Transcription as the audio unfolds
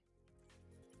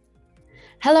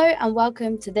Hello and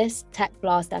welcome to this Tech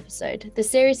Blast episode, the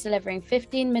series delivering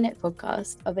 15-minute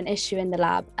podcast of an issue in the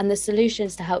lab and the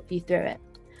solutions to help you through it.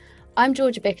 I'm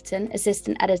Georgia Bickerton,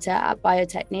 Assistant Editor at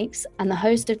Biotechniques and the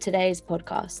host of today's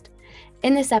podcast.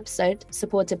 In this episode,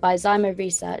 supported by Zymo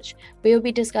Research, we will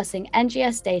be discussing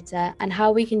NGS data and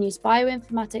how we can use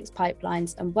bioinformatics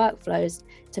pipelines and workflows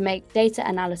to make data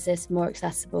analysis more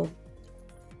accessible.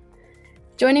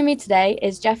 Joining me today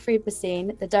is Jeffrey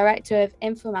Basine, the Director of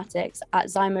Informatics at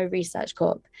Zymo Research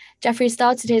Corp. Jeffrey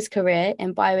started his career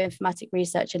in bioinformatic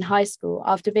research in high school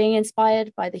after being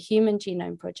inspired by the Human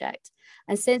Genome Project,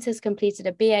 and since has completed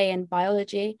a BA in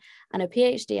biology and a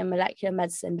PhD in molecular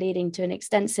medicine, leading to an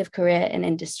extensive career in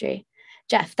industry.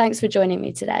 Jeff, thanks for joining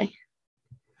me today.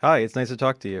 Hi, it's nice to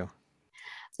talk to you.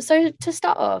 So to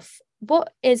start off,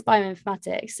 what is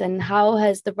bioinformatics and how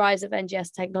has the rise of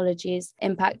NGS technologies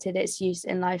impacted its use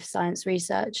in life science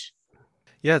research?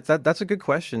 Yeah, that's a good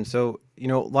question. So, a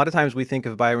lot of times we think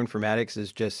of bioinformatics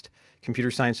as just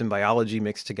computer science and biology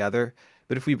mixed together.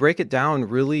 But if we break it down,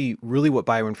 really what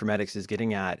bioinformatics is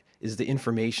getting at is the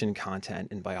information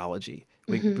content in biology.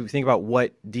 We think about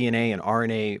what DNA and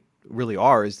RNA really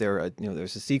are. Is there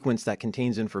there's a sequence that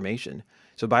contains information.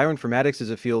 So bioinformatics is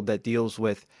a field that deals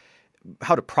with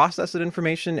how to process that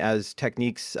information as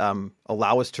techniques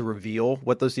allow us to reveal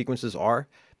what those sequences are,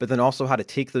 but then also how to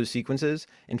take those sequences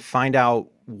and find out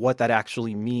what that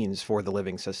actually means for the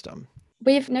living system.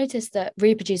 We've noticed that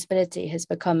reproducibility has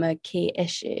become a key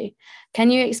issue. Can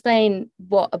you explain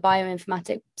what a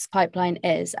bioinformatics pipeline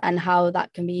is and how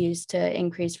that can be used to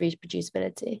increase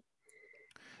reproducibility?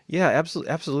 Yeah,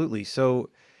 absolutely.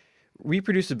 So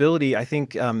reproducibility, I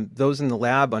think those in the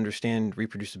lab understand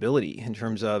reproducibility in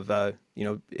terms of,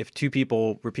 if two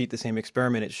people repeat the same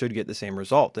experiment, it should get the same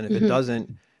result. And if it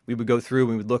doesn't, we would go through and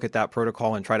we would look at that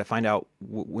protocol and try to find out,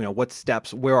 what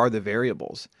steps, where are the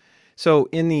variables. So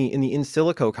in the in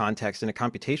silico context, in a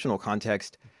computational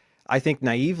context, I think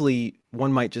naively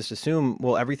one might just assume,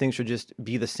 well, everything should just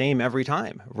be the same every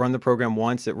time. Run the program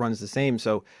once, it runs the same.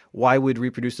 So why would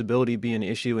reproducibility be an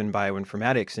issue in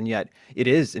bioinformatics? And yet it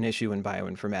is an issue in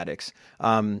bioinformatics.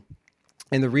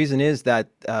 And the reason is that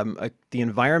the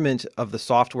environment of the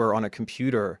software on a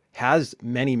computer has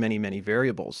many, many, many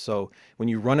variables. So when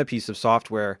you run a piece of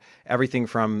software, everything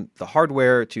from the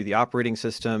hardware to the operating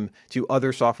system to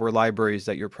other software libraries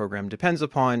that your program depends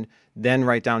upon, then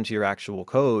right down to your actual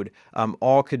code,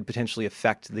 all could potentially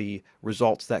affect the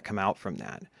results that come out from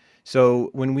that. So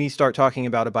when we start talking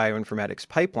about a bioinformatics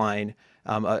pipeline,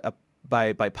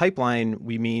 by pipeline,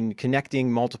 we mean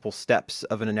connecting multiple steps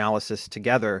of an analysis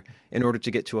together in order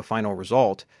to get to a final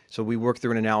result. So we work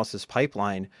through an analysis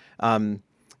pipeline.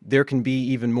 There can be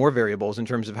even more variables in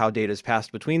terms of how data is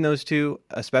passed between those two,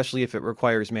 especially if it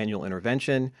requires manual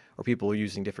intervention or people are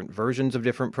using different versions of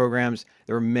different programs.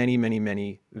 There are many, many,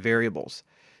 many variables.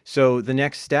 So the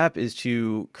next step is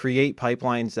to create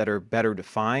pipelines that are better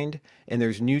defined. And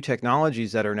there's new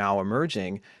technologies that are now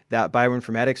emerging that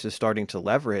bioinformatics is starting to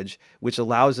leverage, which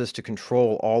allows us to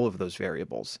control all of those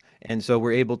variables. And so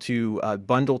we're able to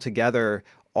bundle together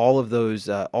all of those,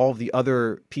 all of the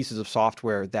other pieces of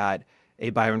software that a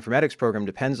bioinformatics program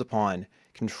depends upon,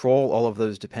 control all of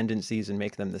those dependencies and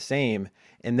make them the same,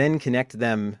 and then connect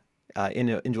them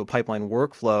into a pipeline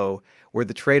workflow where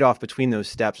the trade-off between those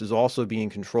steps is also being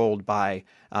controlled by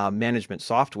management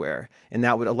software. And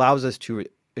that would allows us to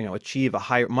achieve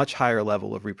a much higher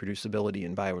level of reproducibility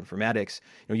in bioinformatics,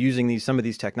 using some of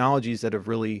these technologies that have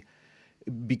really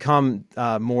become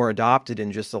more adopted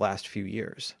in just the last few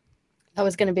years. That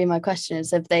was going to be my question,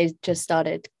 is if they just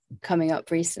started coming up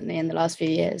recently in the last few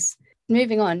years.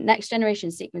 Moving on, next generation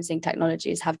sequencing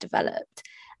technologies have developed.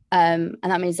 And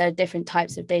that means there are different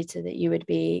types of data that you would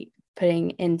be putting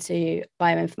into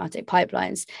bioinformatic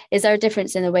pipelines. Is there a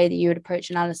difference in the way that you would approach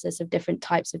analysis of different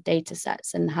types of data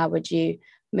sets, and how would you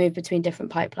move between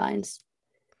different pipelines?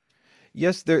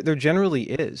 Yes, there generally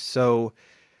is. So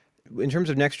in terms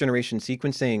of next generation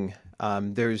sequencing,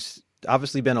 there's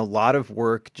obviously been a lot of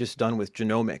work just done with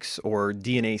genomics or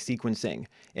DNA sequencing.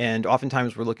 And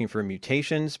oftentimes we're looking for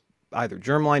mutations, either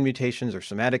germline mutations or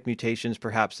somatic mutations,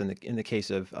 perhaps in the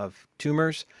case of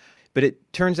tumors. But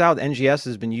it turns out NGS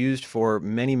has been used for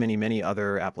many, many, many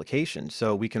other applications.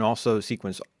 So we can also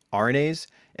sequence RNAs.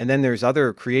 And then there's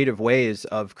other creative ways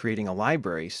of creating a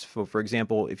library. So for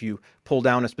example, if you pull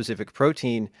down a specific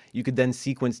protein, you could then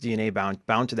sequence DNA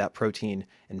bound to that protein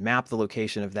and map the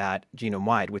location of that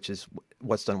genome-wide, which is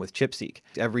what's done with ChIP-seq.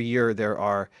 Every year there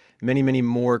are many, many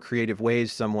more creative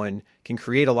ways someone can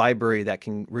create a library that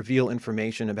can reveal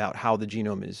information about how the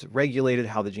genome is regulated,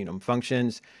 how the genome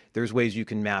functions. There's ways you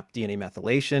can map DNA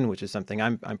methylation, which is something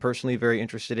I'm personally very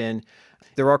interested in.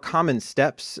 There are common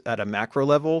steps at a macro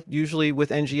level, usually with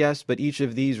NGS, but each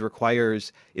of these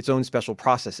requires its own special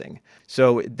processing.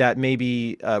 So that may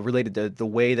be related to the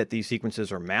way that these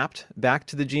sequences are mapped back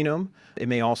to the genome. It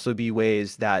may also be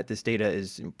ways that this data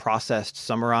is processed,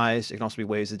 summarized. It can also be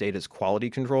ways the data is quality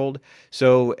controlled.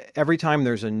 So every time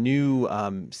there's a new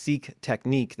seq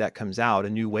technique that comes out, a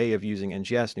new way of using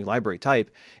NGS, new library type,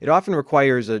 it often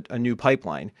requires a new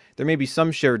pipeline. There may be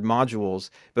some shared modules,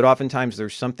 but oftentimes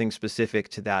there's something specific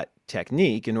to that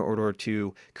technique in order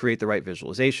to create the right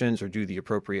visualizations or do the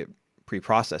appropriate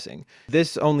pre-processing.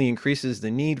 This only increases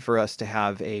the need for us to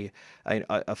have a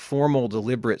formal,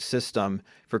 deliberate system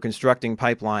for constructing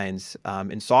pipelines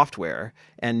in software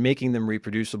and making them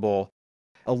reproducible.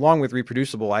 Along with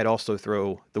reproducible, I'd also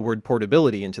throw the word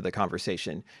portability into the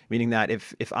conversation, meaning that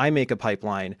if I make a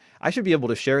pipeline, I should be able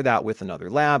to share that with another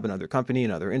lab, another company,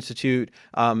 another institute,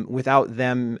 without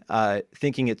them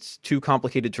thinking it's too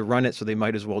complicated to run it, so they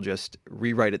might as well just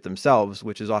rewrite it themselves,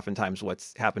 which is oftentimes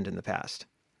what's happened in the past.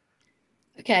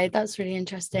 Okay, that's really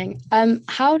interesting.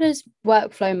 How does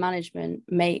workflow management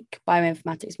make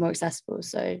bioinformatics more accessible?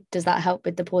 So does that help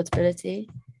with the portability?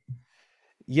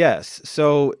 Yes.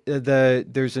 So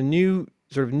there's a new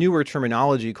sort of newer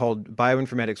terminology called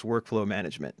bioinformatics workflow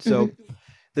management. So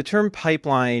the term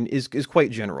pipeline is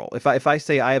quite general. If I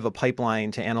say I have a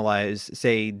pipeline to analyze,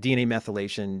 say, DNA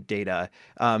methylation data,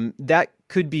 that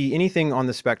could be anything on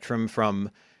the spectrum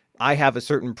from I have a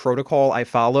certain protocol I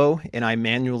follow and I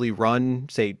manually run,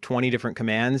 say, 20 different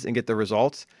commands and get the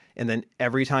results. And then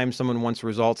every time someone wants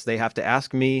results, they have to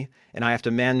ask me, and I have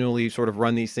to manually sort of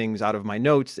run these things out of my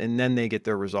notes, and then they get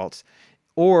their results.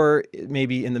 Or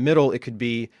maybe in the middle, it could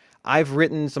be I've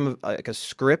written some of like a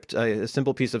script, a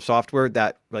simple piece of software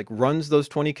that like runs those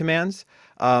 20 commands,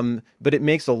 but it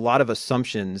makes a lot of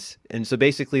assumptions. And so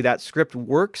basically that script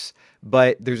works,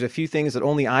 but there's a few things that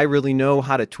only I really know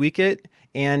how to tweak it.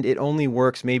 And it only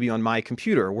works maybe on my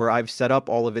computer where I've set up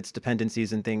all of its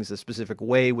dependencies and things a specific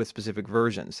way with specific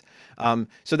versions.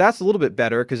 So that's a little bit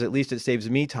better because at least it saves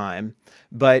me time,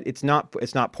 but it's not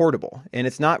portable, and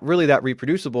it's not really that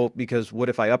reproducible because what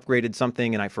if I upgraded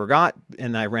something and I forgot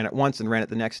and I ran it once and ran it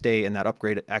the next day and that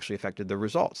upgrade actually affected the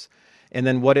results? And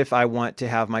then what if I want to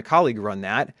have my colleague run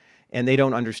that and they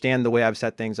don't understand the way I've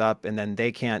set things up, and then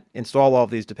they can't install all of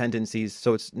these dependencies,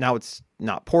 so it's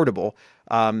not portable.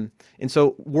 And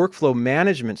so workflow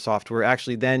management software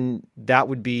actually then that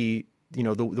would be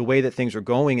the way that things are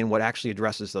going and what actually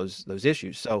addresses those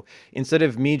issues. So instead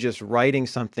of me just writing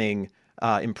something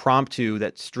impromptu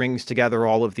that strings together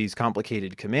all of these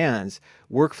complicated commands,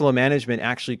 workflow management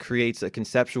actually creates a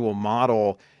conceptual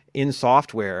model in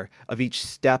software of each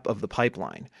step of the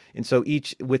pipeline. And so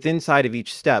inside of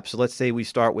each step, so let's say we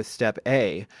start with step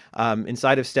A,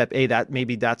 inside of step A,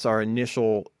 that's our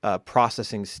initial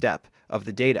processing step of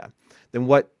the data. Then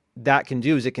what that can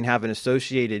do is it can have an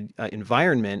associated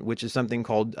environment, which is something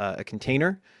called a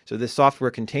container. So this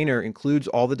software container includes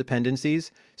all the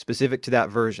dependencies specific to that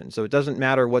version. So it doesn't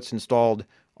matter what's installed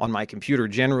on my computer.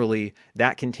 Generally,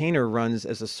 that container runs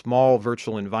as a small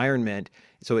virtual environment.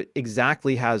 So it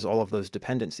exactly has all of those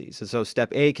dependencies. And so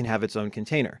step A can have its own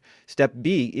container. Step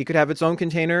B, it could have its own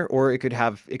container, or it could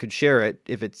share it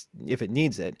if it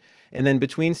needs it. And then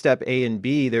between step A and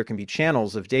B, there can be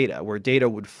channels of data where data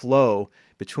would flow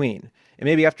between. And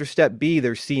maybe after step B,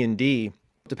 there's C and D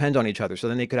depend on each other. So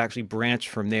then they could actually branch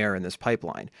from there in this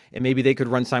pipeline. And maybe they could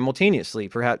run simultaneously.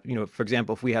 Perhaps, for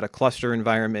example, if we had a cluster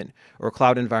environment or a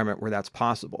cloud environment where that's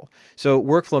possible. So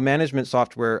workflow management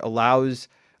software allows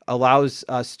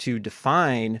us to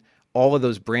define all of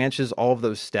those branches, all of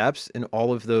those steps, and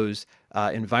all of those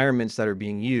environments that are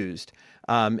being used.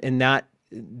 And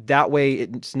that way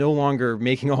it's no longer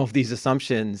making all of these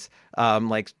assumptions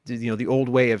like the old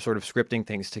way of sort of scripting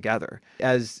things together.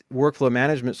 As workflow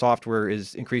management software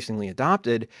is increasingly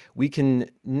adopted, we can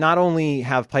not only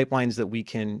have pipelines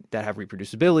that have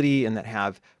reproducibility and that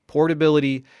have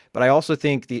portability, but I also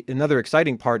think another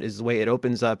exciting part is the way it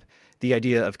opens up the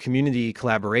idea of community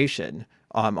collaboration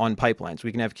on pipelines.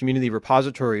 We can have community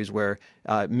repositories where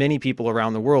many people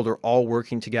around the world are all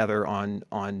working together on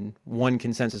one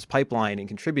consensus pipeline and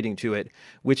contributing to it,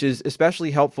 which is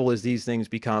especially helpful as these things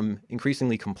become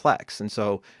increasingly complex. And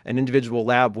so an individual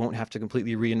lab won't have to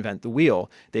completely reinvent the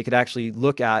wheel. They could actually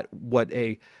look at what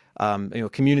a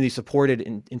community supported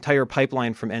entire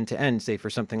pipeline from end to end, say for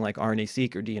something like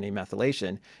RNA-seq or DNA methylation,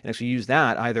 and actually use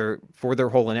that either for their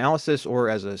whole analysis or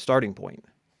as a starting point.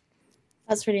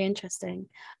 That's really interesting.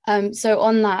 So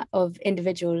on that of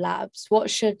individual labs, what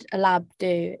should a lab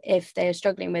do if they are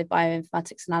struggling with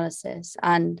bioinformatics analysis?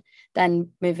 And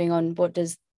then moving on, what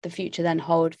does the future then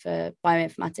hold for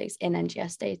bioinformatics in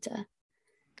NGS data?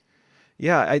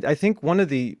 Yeah, I think one of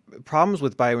the problems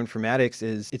with bioinformatics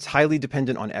is it's highly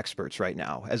dependent on experts right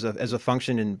now as a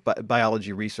function in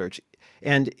biology research.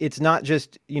 And it's not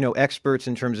just, experts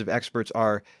in terms of experts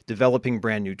are developing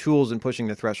brand new tools and pushing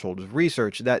the threshold of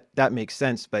research. That makes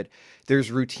sense, but there's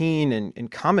routine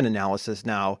and common analysis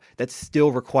now that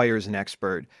still requires an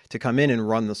expert to come in and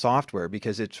run the software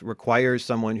because it requires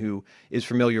someone who is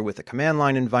familiar with the command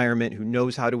line environment, who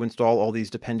knows how to install all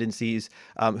these dependencies,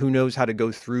 who knows how to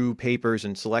go through papers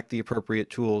and select the appropriate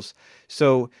tools.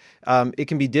 So it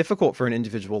can be difficult for an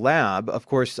individual lab. Of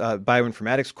course,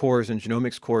 bioinformatics cores and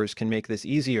genomics cores can make this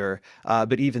easier.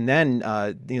 But even then,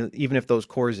 even if those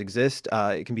cores exist,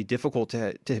 it can be difficult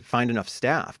to find enough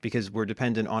staff because we're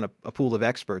dependent on a pool of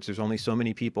experts. There's only so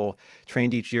many people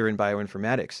trained each year in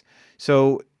bioinformatics.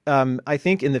 So I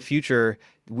think in the future,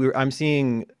 I'm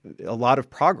seeing a lot of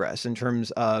progress in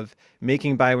terms of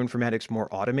making bioinformatics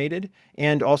more automated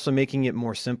and also making it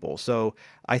more simple. So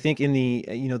I think in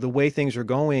the way things are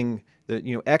going,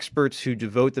 the experts who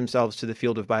devote themselves to the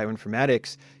field of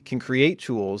bioinformatics can create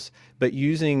tools, but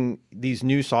using these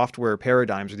new software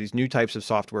paradigms or these new types of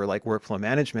software like workflow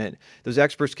management, those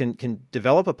experts can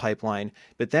develop a pipeline,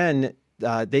 but then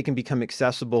they can become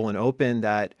accessible and open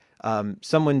that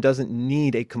someone doesn't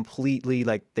need a completely,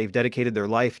 like they've dedicated their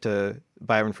life to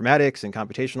bioinformatics and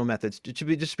computational methods to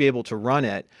just be able to run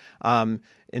it. And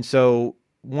so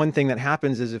one thing that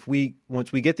happens is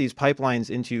once we get these pipelines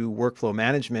into workflow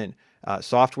management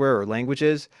software or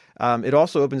languages, it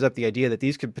also opens up the idea that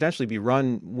these could potentially be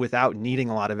run without needing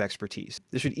a lot of expertise.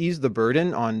 This should ease the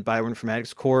burden on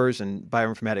bioinformatics cores and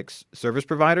bioinformatics service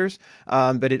providers,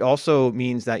 but it also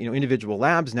means that individual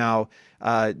labs now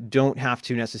don't have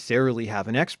to necessarily have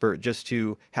an expert just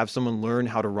to have someone learn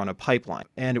how to run a pipeline,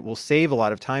 and it will save a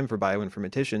lot of time for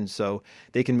bioinformaticians, so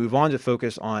they can move on to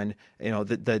focus on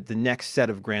the next set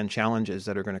of grand challenges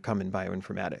that are going to come in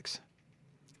bioinformatics.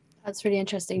 That's really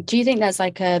interesting. Do you think there's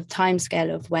like a time scale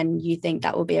of when you think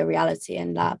that will be a reality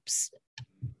in labs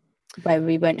where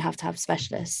we won't have to have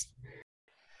specialists?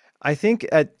 I think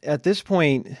at this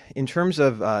point, in terms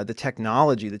of the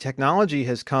technology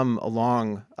has come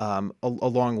along a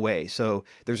long way. So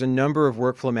there's a number of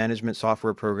workflow management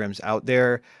software programs out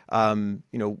there. One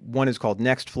is called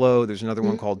Nextflow. There's another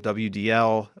one called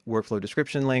WDL, Workflow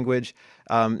Description Language.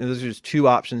 And those are just two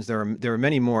options. There are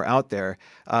many more out there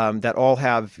that all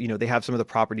have they have some of the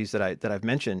properties that I've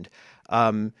mentioned.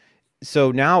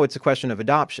 So now it's a question of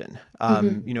adoption. I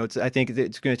think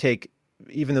it's going to take,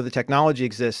 even though the technology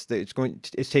exists,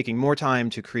 it's taking more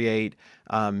time to create,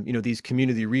 these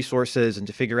community resources and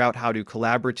to figure out how to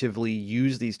collaboratively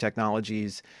use these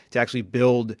technologies to actually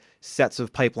build sets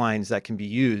of pipelines that can be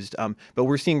used. But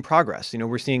we're seeing progress.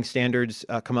 We're seeing standards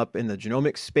come up in the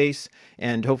genomics space,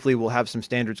 and hopefully we'll have some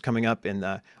standards coming up in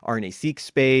the RNA-seq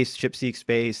space, ChIP-seq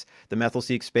space, the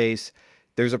methyl-seq space.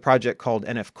 There's a project called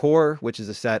NF-Core, which is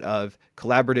a set of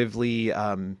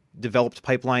collaboratively developed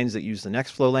pipelines that use the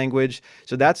Nextflow language.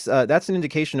 So that's an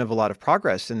indication of a lot of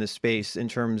progress in this space in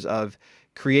terms of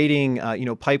creating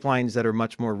pipelines that are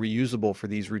much more reusable for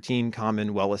these routine,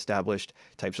 common, well-established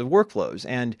types of workflows.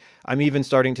 And I'm even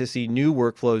starting to see new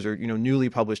workflows or newly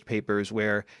published papers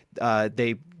where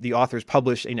the authors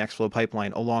publish a Nextflow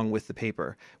pipeline along with the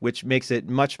paper, which makes it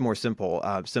much more simple.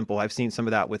 I've seen some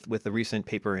of that with the recent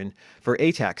paper for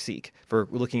ATAC-seq for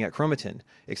looking at chromatin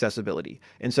accessibility.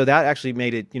 And so that actually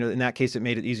made it, in that case, it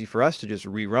made it easy for us to just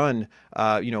rerun,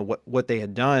 what they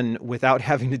had done without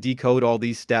having to decode all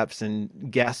these steps and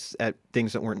guess at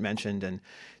things that weren't mentioned. And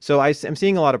so I'm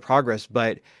seeing a lot of progress,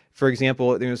 but for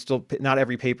example, still not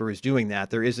every paper is doing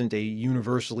that. There isn't a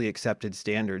universally accepted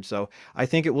standard. So I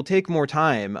think it will take more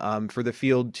time for the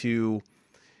field to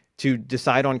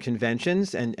decide on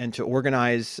conventions and to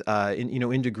organize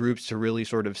into groups to really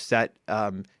sort of set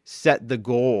the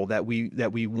goal that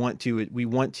we want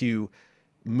to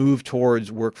move towards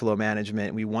workflow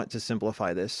management. We want to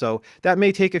simplify this. So that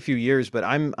may take a few years, but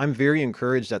I'm very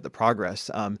encouraged at the progress.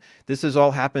 This has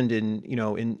all happened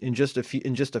in just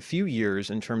a few years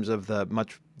in terms of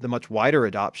the the much wider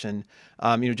adoption.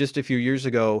 Just a few years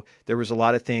ago, there was a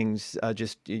lot of things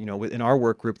within our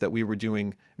work group that we were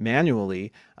doing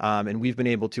manually, and we've been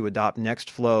able to adopt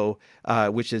Nextflow,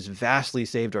 which has vastly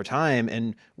saved our time.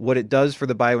 And what it does for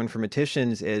the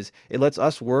bioinformaticians is it lets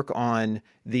us work on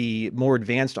the more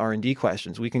advanced R&D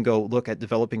questions. We can go look at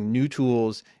developing new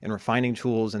tools and refining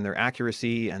tools and their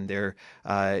accuracy and their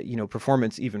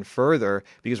performance even further,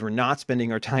 because we're not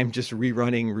spending our time just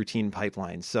rerunning routine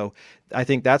pipelines. So I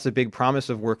think that's a big promise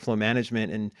of workflow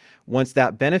management. And once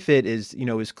that benefit is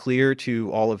clear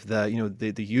to all of the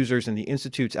users and the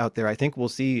institutes out there, I think we'll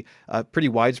see a pretty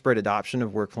widespread adoption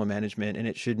of workflow management, and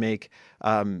it should make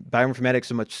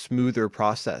bioinformatics a much smoother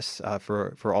process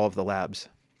for all of the labs.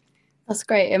 That's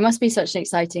great. It must be such an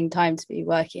exciting time to be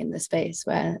working in the space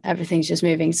where everything's just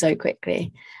moving so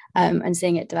quickly, and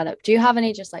seeing it develop. Do you have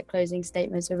any just like closing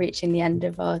statements? We're reaching the end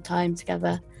of our time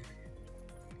together.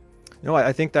 No,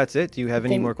 I think that's it. Do you have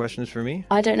any more questions for me?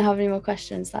 I don't have any more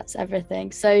questions. That's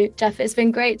everything. So, Jeff, it's been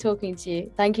great talking to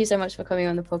you. Thank you so much for coming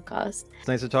on the podcast. It's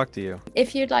nice to talk to you.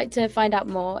 If you'd like to find out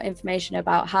more information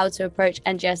about how to approach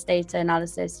NGS data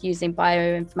analysis using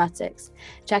bioinformatics,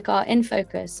 check our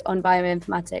InFocus on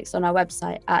bioinformatics on our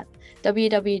website at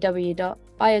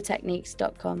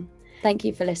www.biotechniques.com. Thank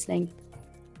you for listening.